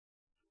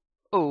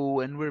Oh,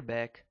 and we're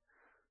back.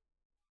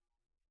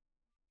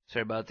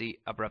 Sorry about the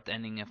abrupt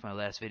ending of my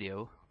last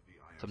video.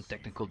 Some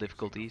technical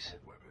difficulties.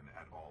 Weapon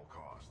at all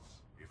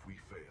costs. If we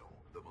fail,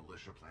 the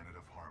militia planet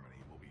of Harmony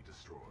will be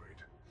destroyed.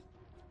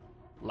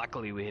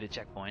 Luckily we hit a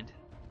checkpoint.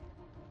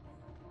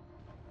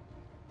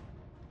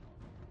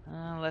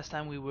 Last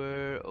time we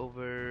were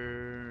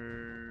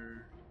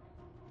over...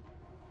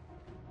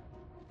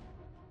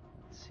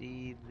 Let's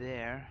see,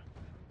 there.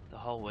 The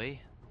hallway.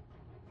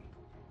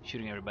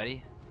 Shooting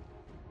everybody.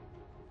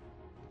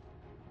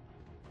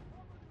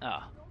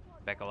 Ah,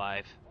 back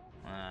alive.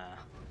 Oh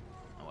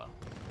well.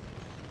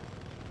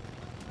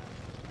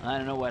 I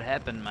don't know what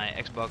happened. My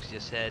Xbox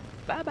just said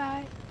bye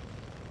bye.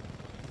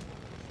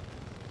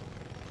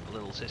 A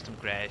little system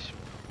crash.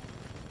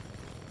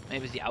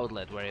 Maybe it's the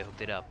outlet where I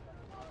hooked it up.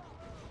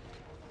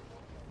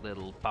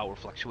 Little power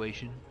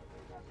fluctuation.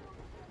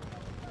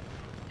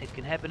 It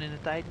can happen in a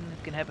Titan,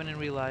 it can happen in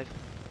real life.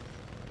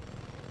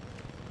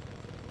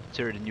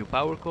 Insert a new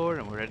power cord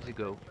and we're ready to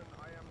go.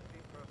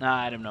 Nah,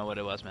 I don't know what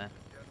it was, man.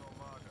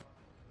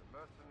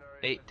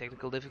 Hey,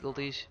 technical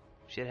difficulties.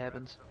 Shit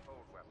happens.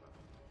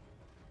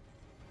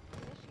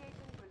 Initiating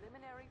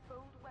preliminary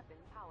fold weapon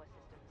power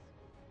systems.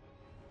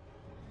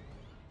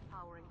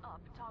 Powering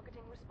up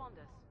targeting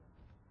responders.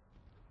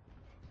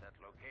 Set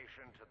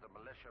location to the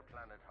militia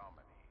planet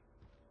Harmony.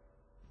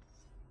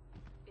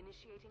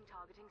 Initiating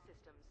targeting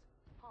systems.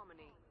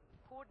 Harmony.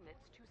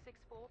 Coordinates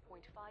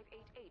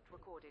 264.588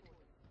 recorded.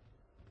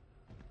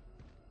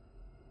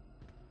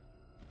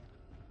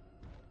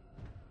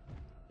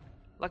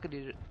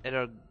 Luckily at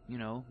our,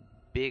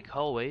 big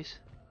hallways.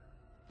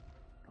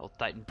 I'll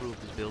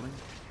Titan-proof this building.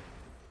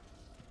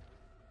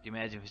 Can you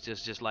imagine if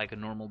it's just like a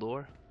normal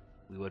door?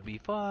 We would be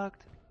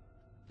fucked.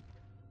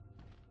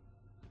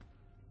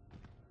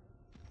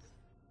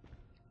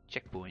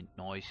 Checkpoint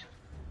noise.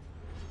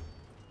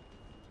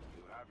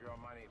 You have your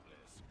money,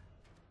 Blisk.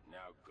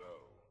 Now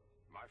go.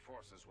 My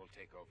forces will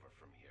take over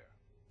from here.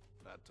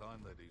 About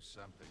time they do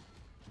something.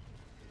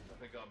 I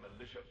think our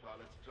militia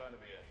pilot's trying to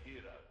be a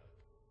hero.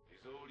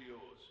 It's all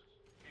yours.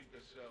 Keep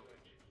the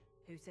salvage.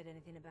 Who said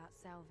anything about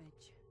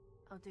salvage?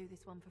 I'll do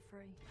this one for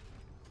free.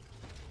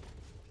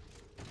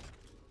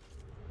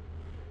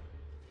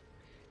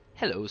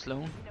 Hello,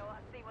 Slone.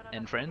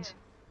 And friends.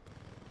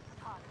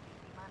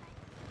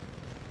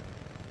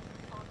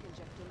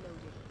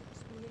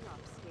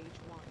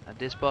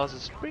 This boss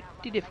is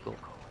pretty difficult.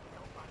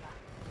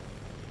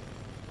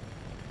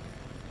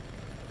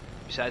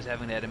 Besides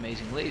having that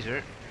amazing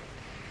laser,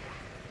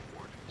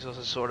 there's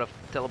also sort of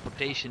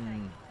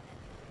teleportation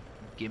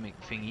gimmick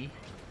thingy.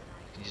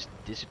 You just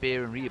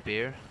disappear and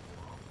reappear.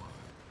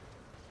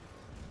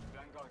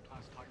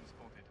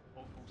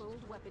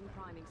 Fold weapon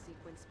priming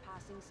sequence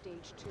passing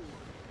stage 2.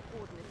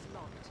 Coordinates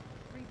locked.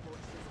 Report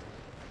system.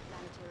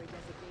 Planetary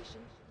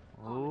designation.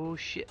 Oh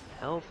shit.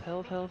 Health,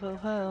 health, health,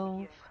 health,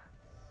 health.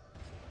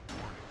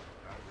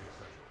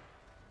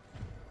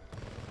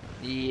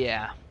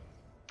 Yeah.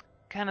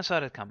 Kinda saw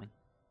that coming.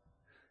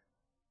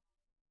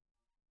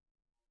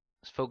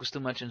 Let's focus too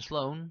much on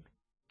Slone.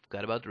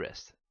 Forgot about the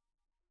rest.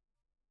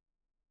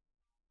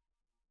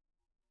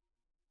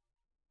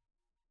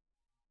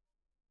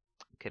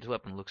 Okay, this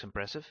weapon looks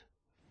impressive.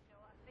 You know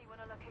what I see when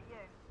I look at you?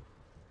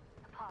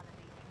 A part of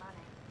easy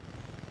money.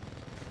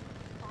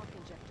 Arc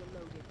injector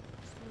loaded.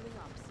 Spooling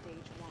up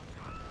stage 1.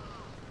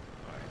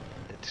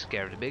 Alright, that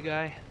scared the big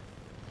guy.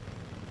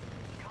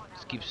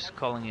 Just keeps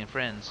calling in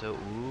friends, so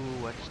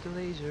ooh, watch the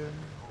laser.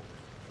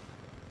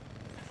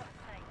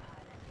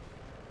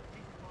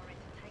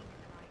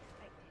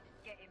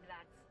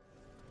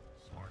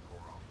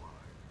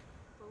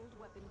 Fold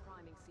weapon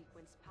priming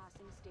sequence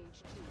passing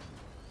stage 2.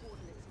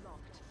 Coordinates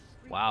locked.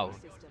 Wow,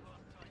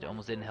 it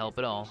almost didn't help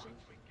at all.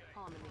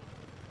 Harmony.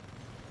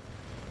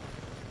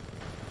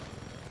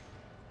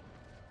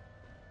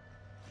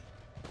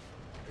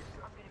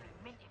 I'm gonna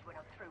be minted when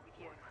I'm through with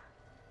you.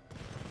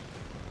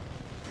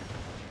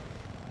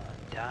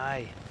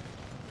 Die.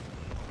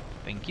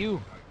 Thank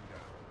you.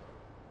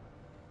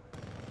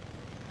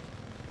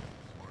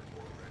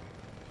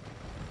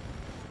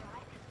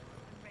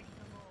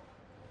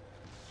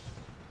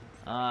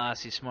 Ah,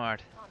 she's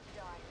smart.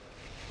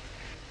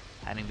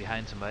 Hiding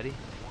behind somebody.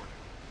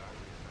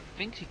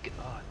 Thinks he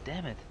oh,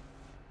 damn it.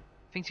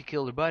 Thinks he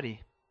killed her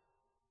buddy.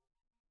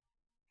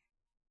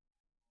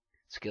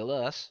 It's killed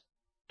us.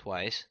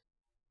 Twice.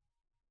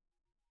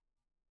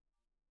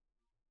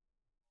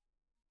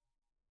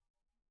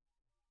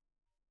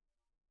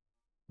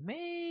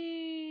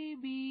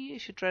 Maybe I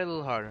should try a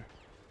little harder.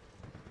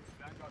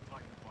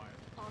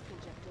 Arc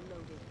injector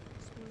loaded.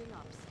 Spooling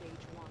up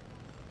stage 1.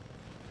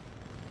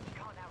 You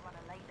can't outrun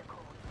a laser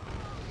cord.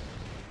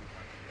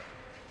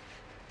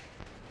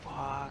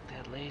 Fuck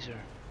that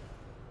laser.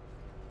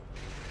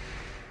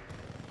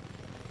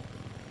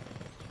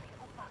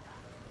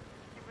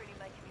 You're really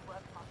making me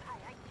work for my pay,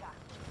 ain't ya?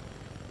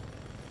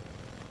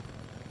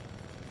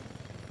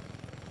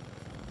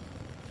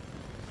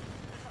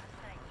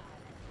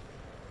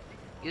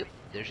 Yep,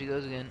 there she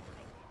goes again.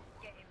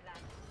 Get him, lad.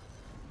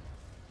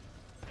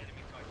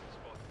 Enemy Titan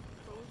spot.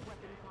 Fold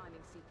weapon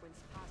priming sequence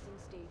passing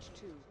stage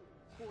 2.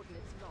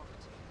 Coordinates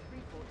locked.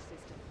 Report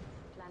system.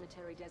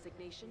 Planetary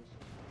designation,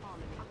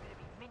 Harmony. I'm gonna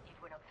be minted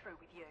when I'm through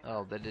with you.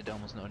 Oh, that did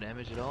almost no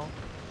damage at all.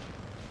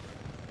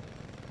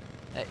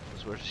 Hey, it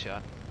was worth a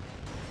shot.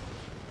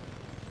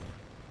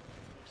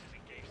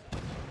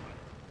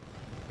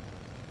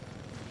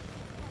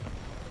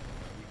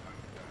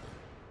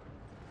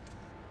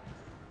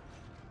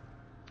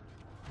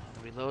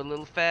 Reload a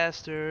little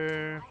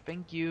faster.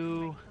 Thank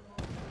you.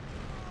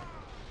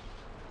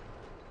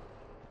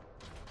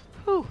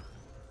 Whew.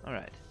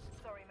 Alright.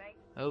 Sorry, mate.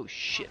 Oh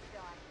shit.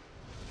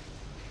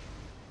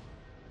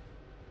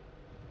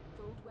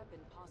 Fold weapon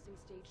passing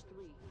stage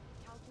 3.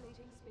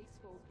 Calculating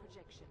spacefold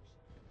projection.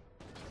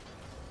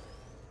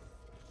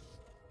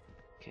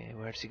 Okay,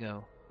 where'd she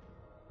go?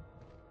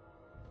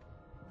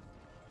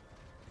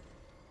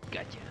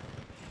 Gotcha.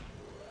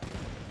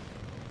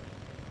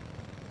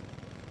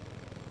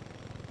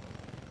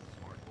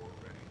 Smart core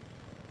ready.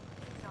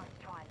 Nice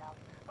try, love,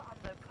 but I'm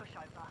no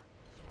pushover.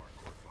 Smart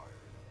core fired.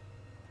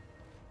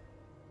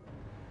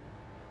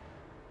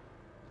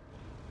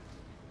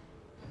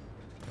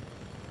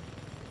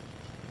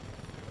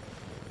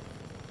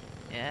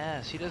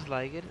 Yeah, she does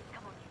like it.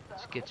 Come on, you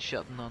She burgle. gets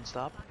shot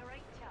non-stop. Bugger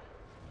ain't ya?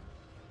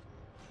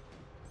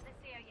 Let's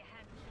see how you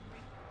handle some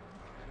ring.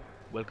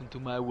 Welcome to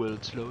my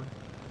world, Slone.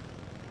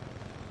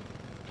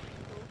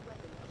 Fold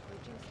weapon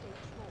approaching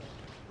stage 4.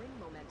 Ring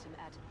momentum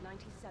at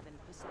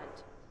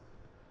 97%.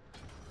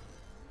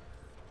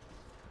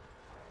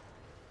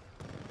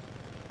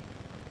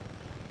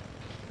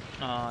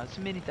 Aw, it's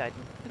a mini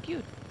Titan. How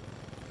cute.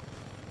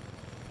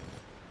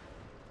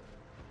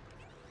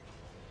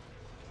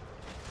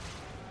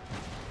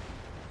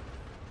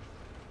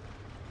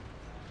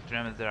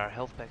 Remember there are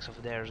health packs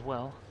over there as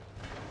well.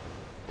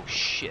 Oh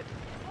shit.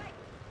 Wait!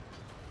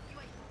 You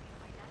ain't walking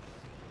away that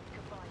easy.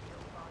 Goodbye,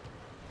 little bud.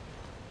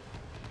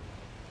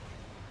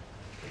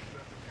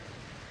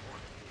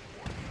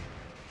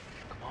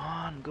 Come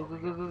on, go, go,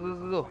 go, go, go,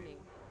 go, go. Warning.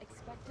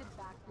 Expected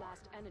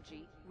backblast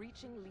energy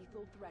reaching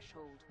lethal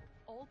threshold.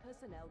 All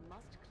personnel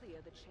must clear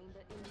the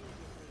chamber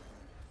immediately.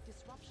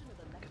 Disruption of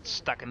Get electrical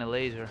stuck in a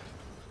laser.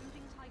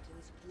 including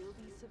Titans will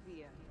be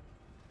severe.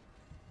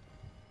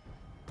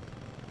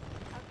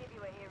 I'll give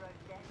you a hero's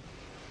death.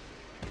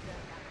 You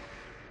deserve that.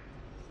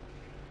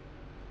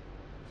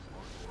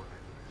 Smart core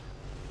activated.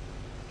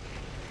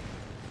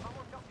 I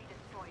will not be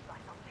destroyed by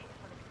some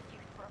pitiful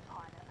excuse for a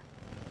pilot.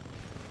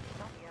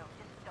 Bloody hell,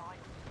 just die.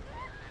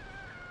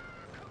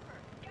 Cooper,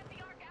 get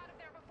the Ark out of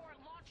there before it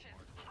launches.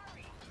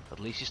 Hurry! At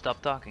least you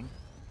stopped talking.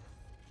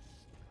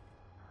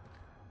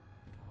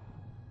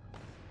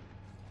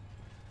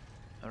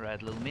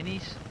 Alright, little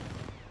minis.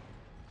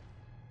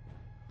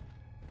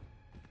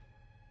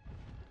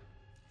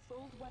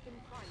 Fold weapon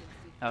primacy.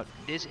 Now,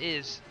 this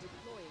is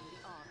Deploying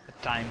the arc.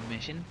 a timed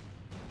mission.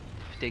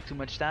 If you take too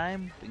much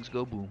time, things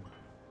go boom.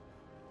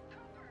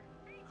 Cooper,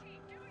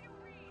 BT, do you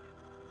read?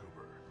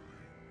 Cooper,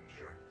 the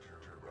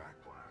injector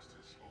backblast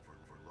is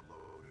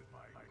overloaded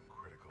my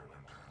critical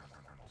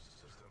internal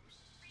systems.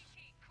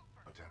 BT,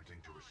 Cooper, Attempting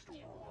to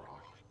restore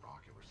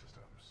ocular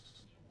systems.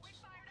 we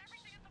fired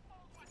everything at the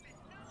fold weapon.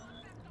 No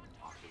effect on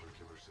target.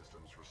 Ocular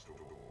systems restored.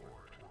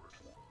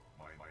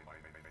 My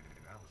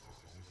analysis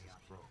is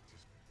broke.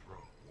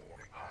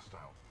 Warning.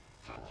 Hostile.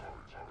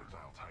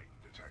 Hostile Titan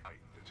detected.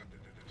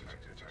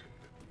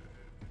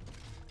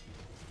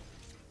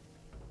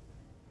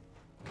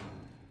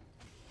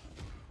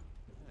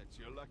 It's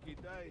your lucky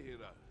day,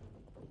 hero.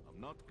 I'm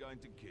not going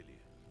to kill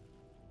you.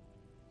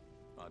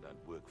 I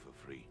don't work for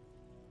free.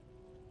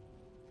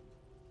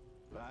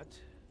 But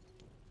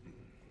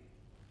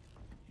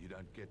you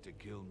don't get to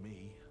kill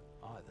me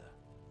either.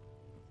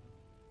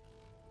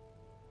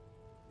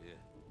 Yeah,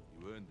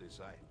 you earned this,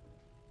 eh?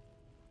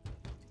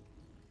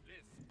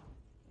 Liz,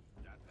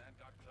 that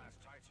Vanguard-class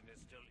Titan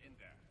is still in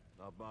there.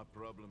 Not my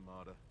problem,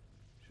 Marta.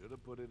 Should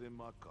have put it in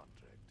my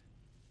contract.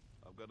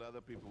 I've got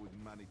other people with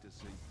money to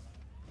see.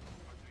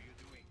 What are you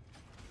doing?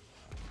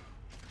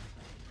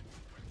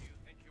 What do you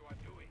think you are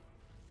doing?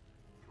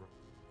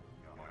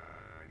 My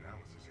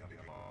analysis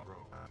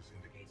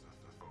indicates that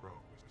the throw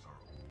is our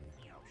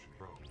only option.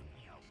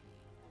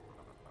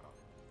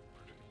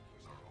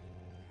 Is our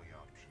only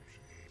option.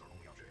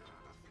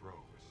 The throw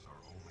is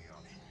our only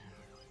option.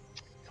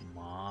 Come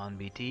on,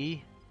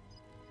 BT.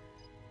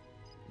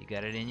 You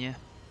got it in you?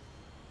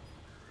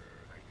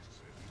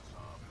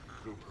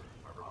 Cooper,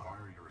 I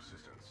require your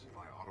assistance.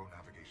 My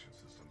auto-navigation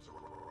systems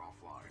are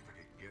offline.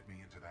 Get me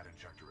into that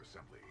injector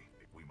assembly.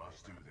 We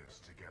must do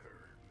this together.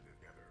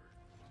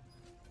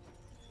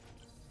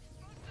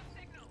 Boost the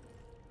signal.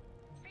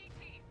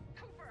 BT,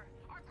 Cooper,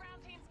 our ground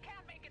teams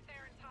can't make it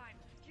there in time.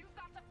 You've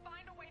got to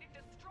find a way to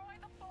destroy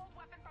the fold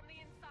weapon from the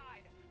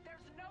inside.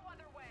 There's no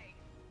other way.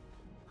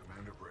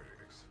 Commander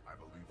Briggs, I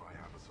believe I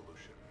have a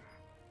solution.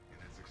 In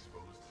its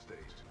exposed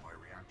state, my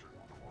reactor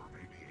core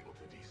may be able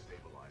to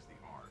destabilize the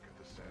arc at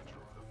the center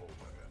of the full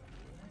weapon.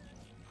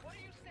 What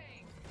are you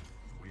saying?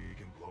 We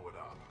can blow it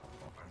up.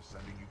 I'm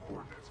sending you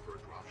coordinates for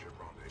a dropship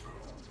rendezvous.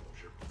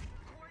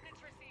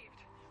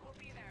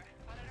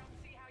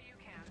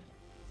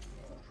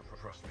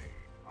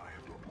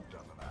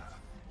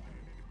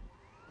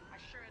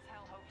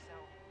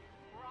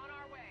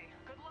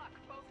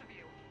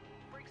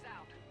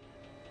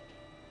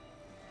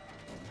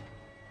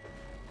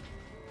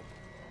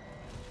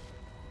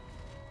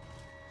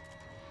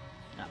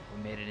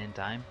 We made it in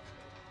time.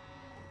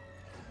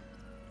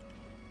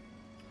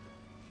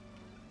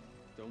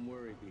 Don't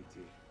worry,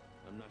 BT.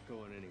 I'm not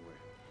going anywhere.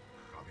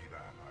 Copy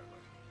that,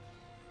 pilot.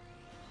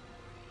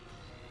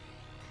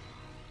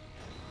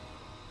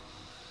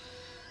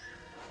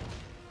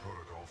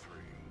 Protocol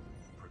 3.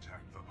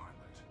 Protect the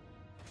pilot.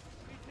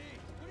 BT,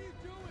 what are you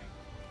doing?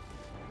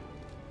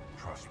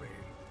 Trust me.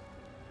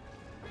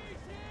 BT!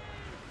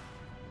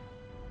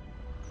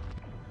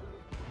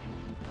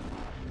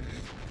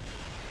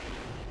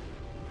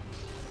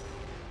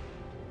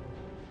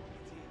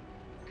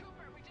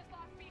 Cooper, we just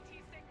lost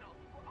BT signal.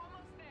 We're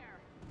almost there.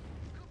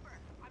 Cooper,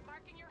 I'm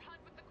marking your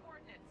hunt with the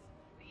coordinates.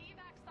 The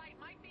evac site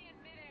might be in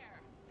midair.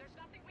 There's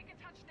nothing we can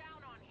touch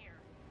down on here.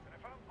 And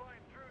if I'm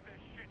flying through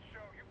this shit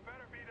show, you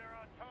better be there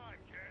on time,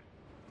 kid.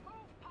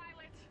 Move,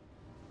 pilot!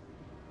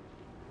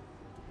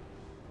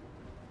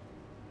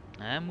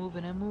 I'm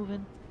moving, I'm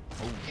moving.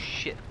 Oh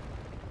shit.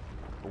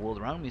 The world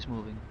around me is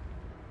moving.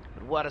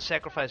 But what a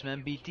sacrifice,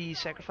 man. BT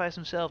sacrificed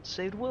himself to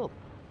save the world.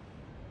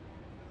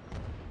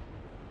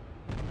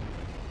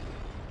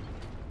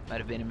 Might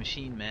have been a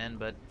machine, man,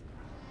 but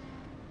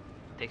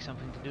it takes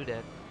something to do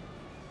that.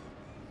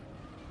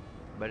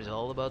 But it's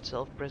all about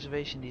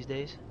self-preservation these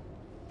days.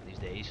 These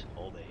days,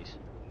 all days.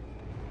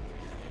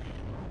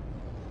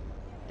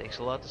 Takes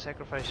a lot to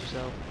sacrifice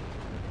yourself.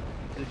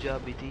 Good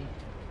job, BT.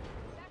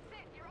 That's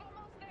it, you're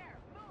almost there.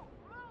 Move,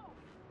 move!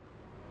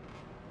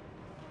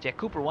 Jack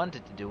Cooper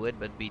wanted to do it,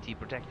 but BT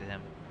protected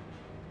him.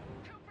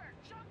 Cooper,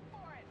 jump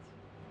for it!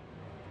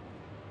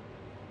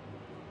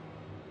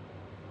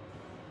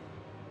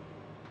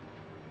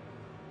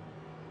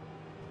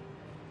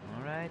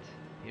 Alright,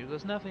 here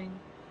goes nothing.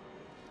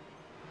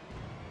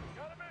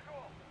 Got a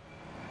visual!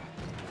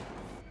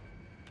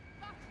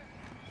 Boxer!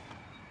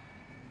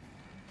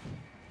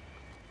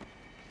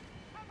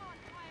 Come on,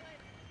 pilot!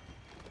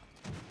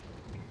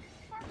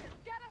 Marcus,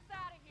 get us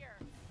out of here!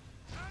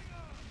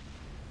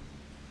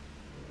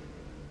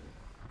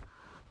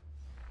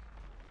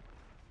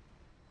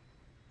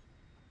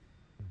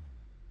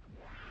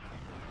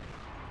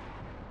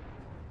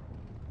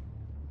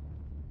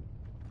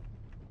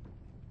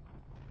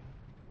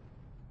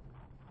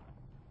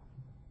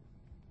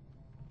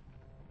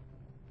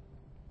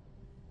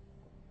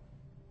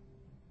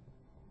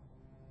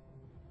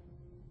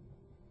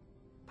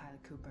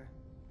 Pilot Cooper.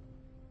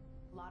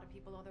 A lot of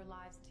people owe their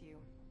lives to you.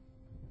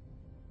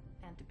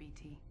 And to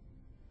BT.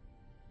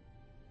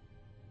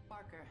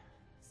 Barker,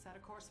 set a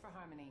course for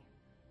Harmony.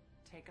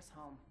 Take us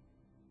home.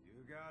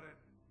 You got it.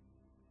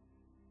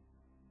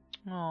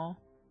 Aww.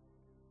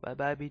 Bye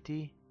bye,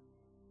 BT.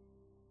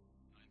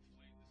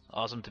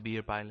 Awesome to be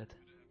your pilot.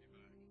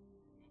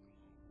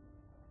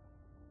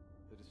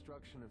 The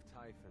destruction of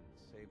Typhon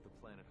saved the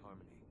planet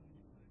Harmony.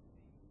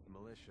 The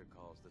militia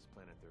calls this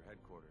planet their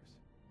headquarters.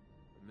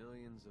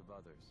 Millions of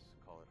others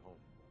call it home.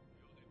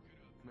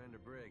 Commander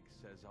Briggs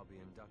says I'll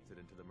be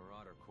inducted into the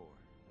Marauder Corps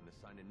and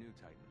assigned a new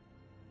Titan.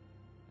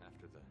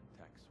 After the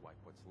techs wipe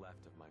what's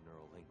left of my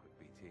neural link with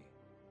BT.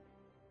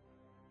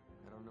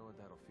 I don't know what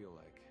that'll feel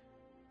like,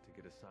 to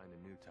get assigned a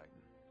new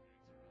Titan.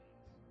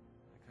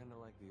 I kinda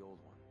like the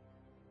old one.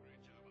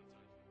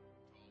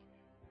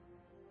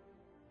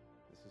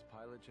 This is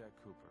Pilot Jack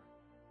Cooper,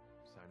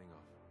 signing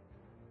off.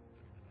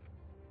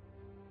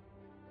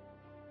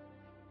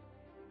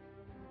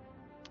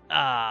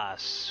 Ah,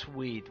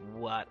 sweet.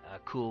 What a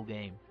cool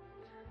game.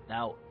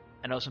 Now,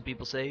 I know some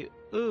people say,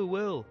 oh,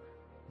 well,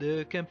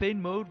 the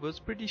campaign mode was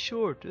pretty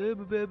short.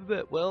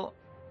 Well,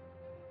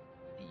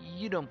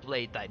 you don't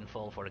play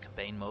Titanfall for the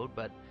campaign mode,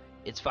 but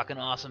it's fucking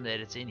awesome that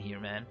it's in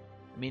here, man.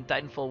 I mean,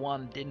 Titanfall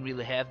 1 didn't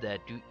really have that.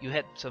 You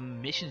had some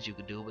missions you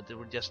could do, but they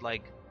were just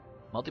like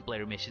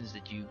multiplayer missions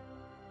that you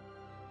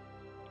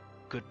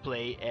could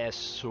play as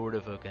sort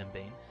of a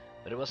campaign.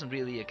 But it wasn't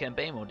really a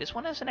campaign mode. This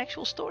one has an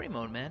actual story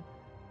mode, man.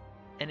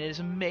 And it is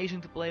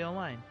amazing to play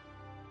online.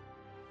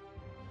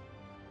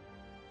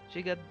 So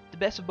you got the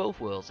best of both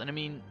worlds. And I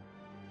mean,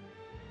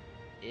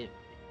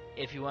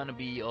 if you want to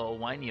be all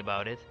whiny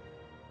about it,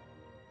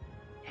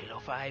 Halo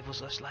 5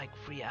 was just like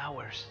 3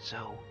 hours.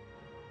 So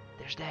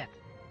there's that.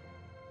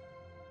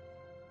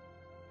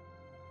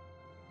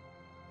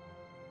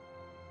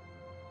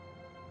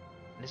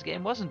 And this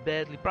game wasn't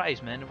badly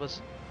priced, man. It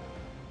was,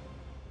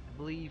 I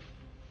believe,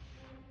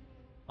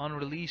 on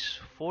release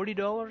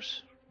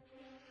 $40.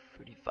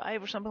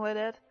 35 or something like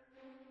that,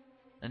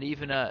 and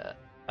even a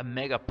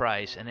mega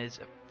price, and it's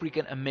a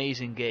freaking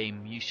amazing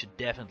game. You should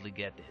definitely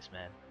get this,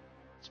 man.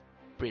 It's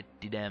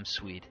pretty damn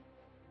sweet.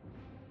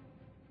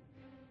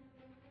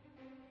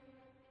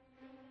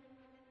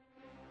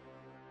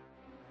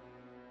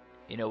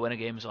 You know when a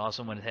game is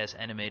awesome when it has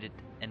animated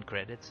end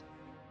credits.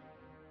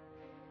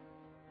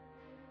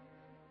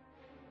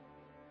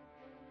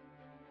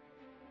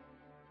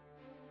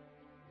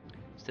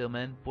 Still,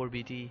 man, poor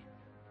BT.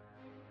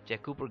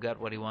 Jack Cooper got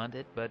what he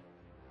wanted, but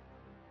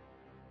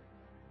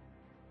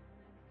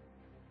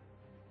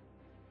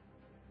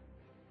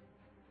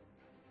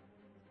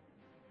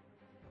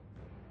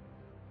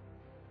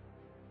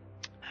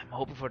I'm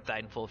hoping for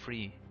Titanfall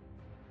 3.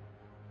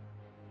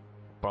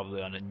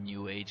 probably on the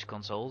new age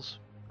consoles,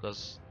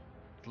 because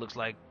it looks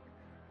like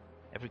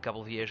every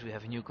couple of years we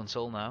have a new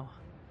console now.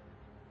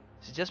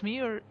 Is it just me,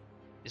 or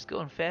is it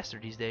going faster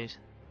these days?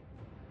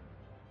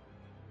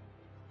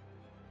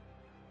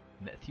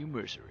 Matthew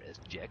Mercer as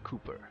Jack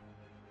Cooper.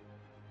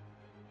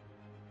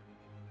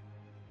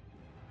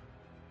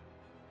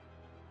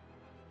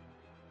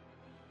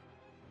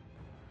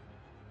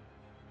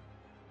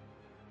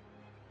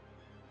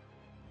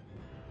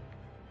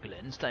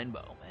 Glenn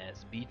Steinbaum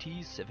as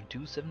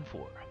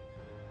BT-7274.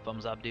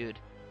 Thumbs up, dude.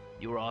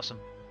 You were awesome.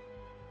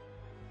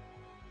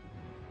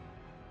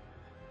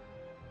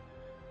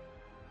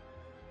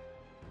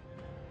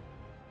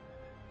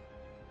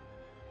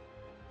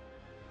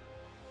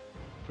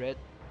 Fred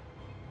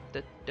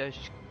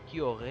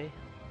Tatasciore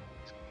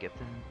is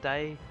Captain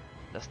Tai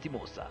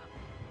Lastimosa.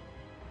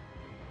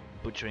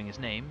 Butchering his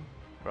name,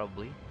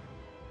 probably.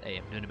 Hey,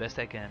 I'm doing the best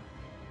I can.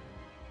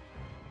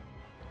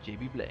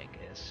 JB Blank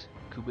as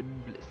Kuben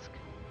Blisk.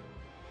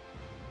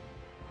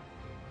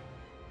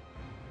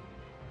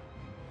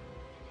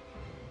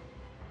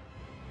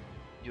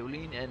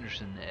 Jolene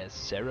Anderson as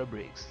Sarah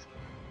Briggs.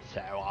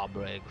 Sarah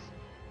Briggs.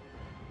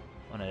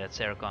 Oh no, that's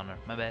Sarah Connor.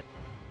 My bad.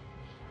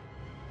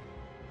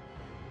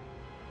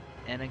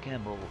 Anna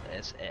Campbell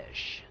as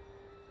Ash.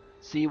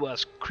 She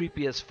was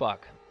creepy as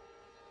fuck.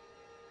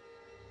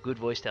 Good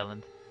voice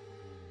talent.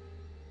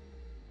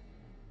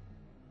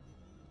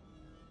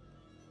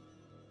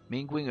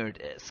 Mink Wingard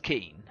as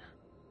Kane.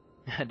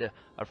 And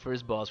our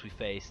first boss we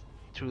faced.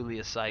 Truly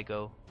a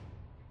psycho.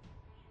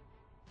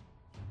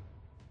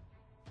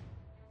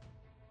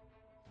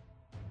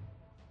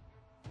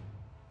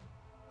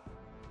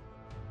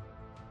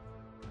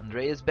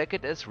 Andreas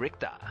Beckett as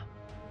Richter.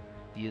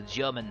 The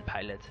German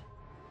pilot.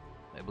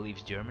 I believe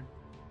he's German.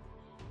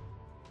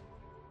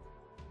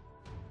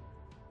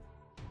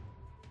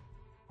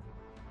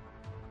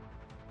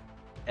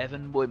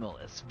 Evan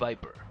Boimel as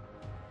Viper.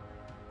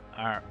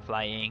 Our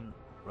flying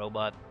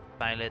robot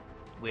pilot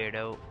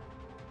weirdo.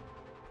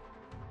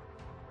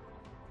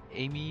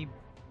 Amy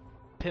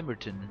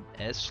Pemberton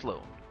as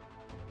Slone.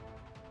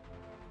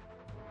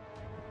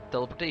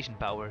 Teleportation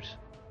powers.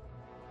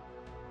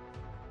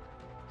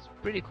 It's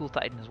a pretty cool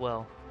Titan as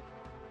well.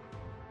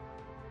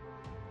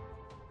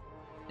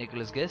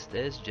 Nicholas Guest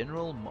as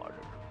General Martyr.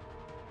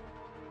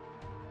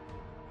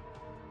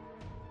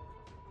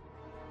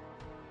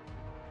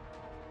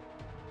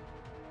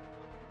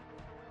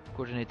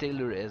 Courtney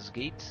Taylor as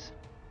Gates.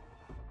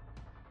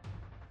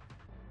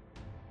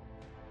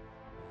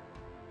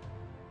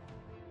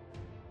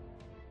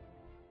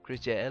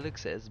 Christia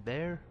Alex as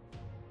Bear.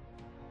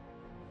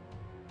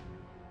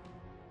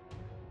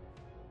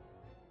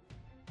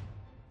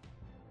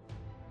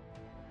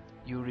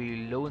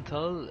 Yuri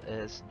Lowenthal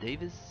as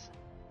Davis.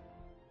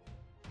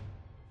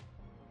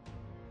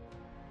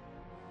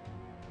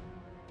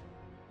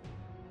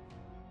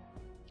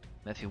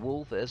 Matthew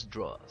Wolf as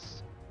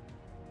Dross.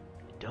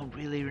 I don't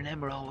really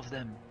remember all of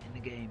them in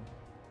the game.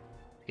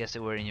 I guess they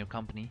were in your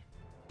company.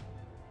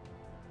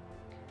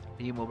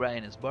 Liam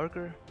O'Brien as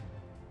Barker.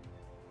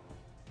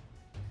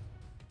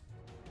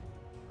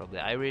 Probably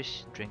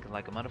Irish, drinking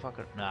like a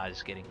motherfucker. Nah,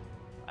 just kidding.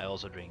 I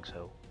also drink,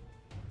 so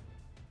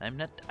I'm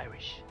not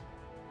Irish.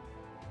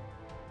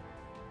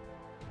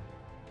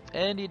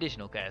 And the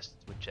additional cast,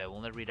 which I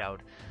will not read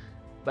out.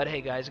 But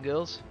hey guys and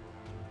girls,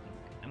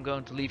 I'm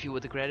going to leave you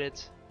with the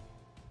credits.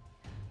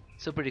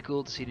 Still pretty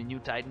cool to see the new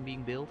Titan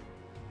being built.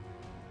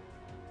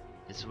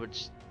 This is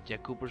what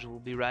Jack Cooper's will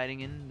be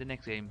riding in the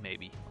next game,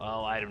 maybe.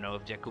 Well, I don't know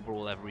if Jack Cooper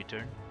will ever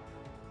return.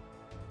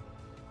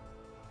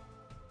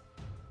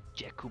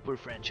 Jack Cooper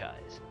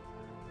franchise.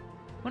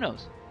 Who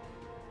knows?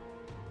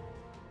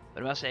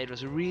 But I must say, it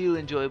was a real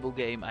enjoyable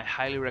game. I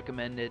highly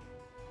recommend it.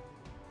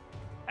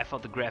 I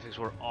thought the graphics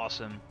were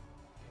awesome.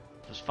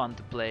 It was fun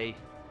to play.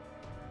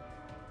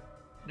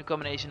 The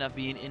combination of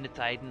being in the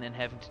Titan and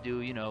having to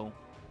do, you know,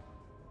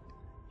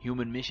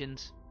 human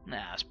missions.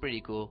 Nah, it's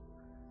pretty cool.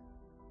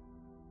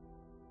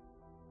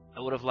 I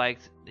would have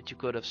liked that you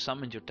could have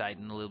summoned your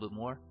Titan a little bit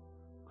more,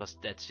 because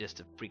that's just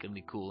a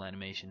freakingly cool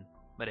animation.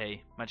 But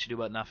hey, much ado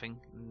about nothing.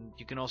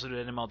 You can also do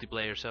that in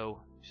multiplayer,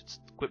 so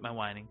just quit my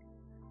whining.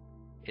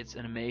 It's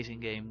an amazing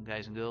game,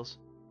 guys and girls.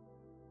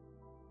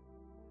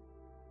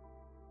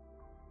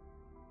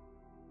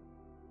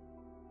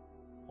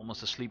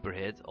 Almost a sleeper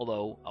hit,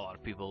 although a lot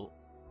of people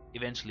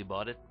eventually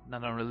bought it.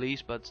 Not on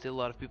release, but still a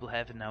lot of people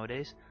have it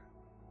nowadays.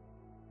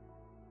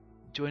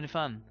 Join the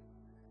fun.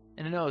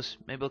 And who knows,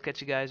 maybe I'll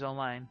catch you guys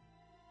online.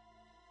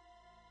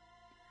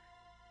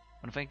 I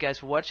want to thank you guys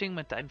for watching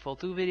my Titanfall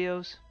 2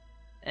 videos.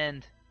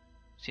 And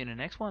see you in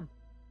the next one.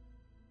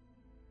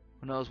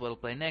 Who knows what I'll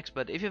play next,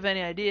 but if you have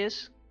any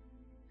ideas,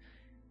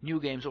 new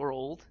games or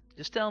old,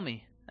 just tell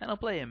me and I'll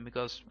play them,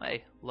 because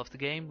hey, love the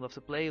game, love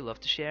to play, love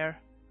to share,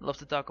 love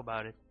to talk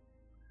about it.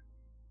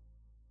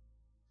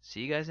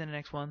 See you guys in the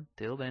next one.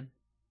 Till then.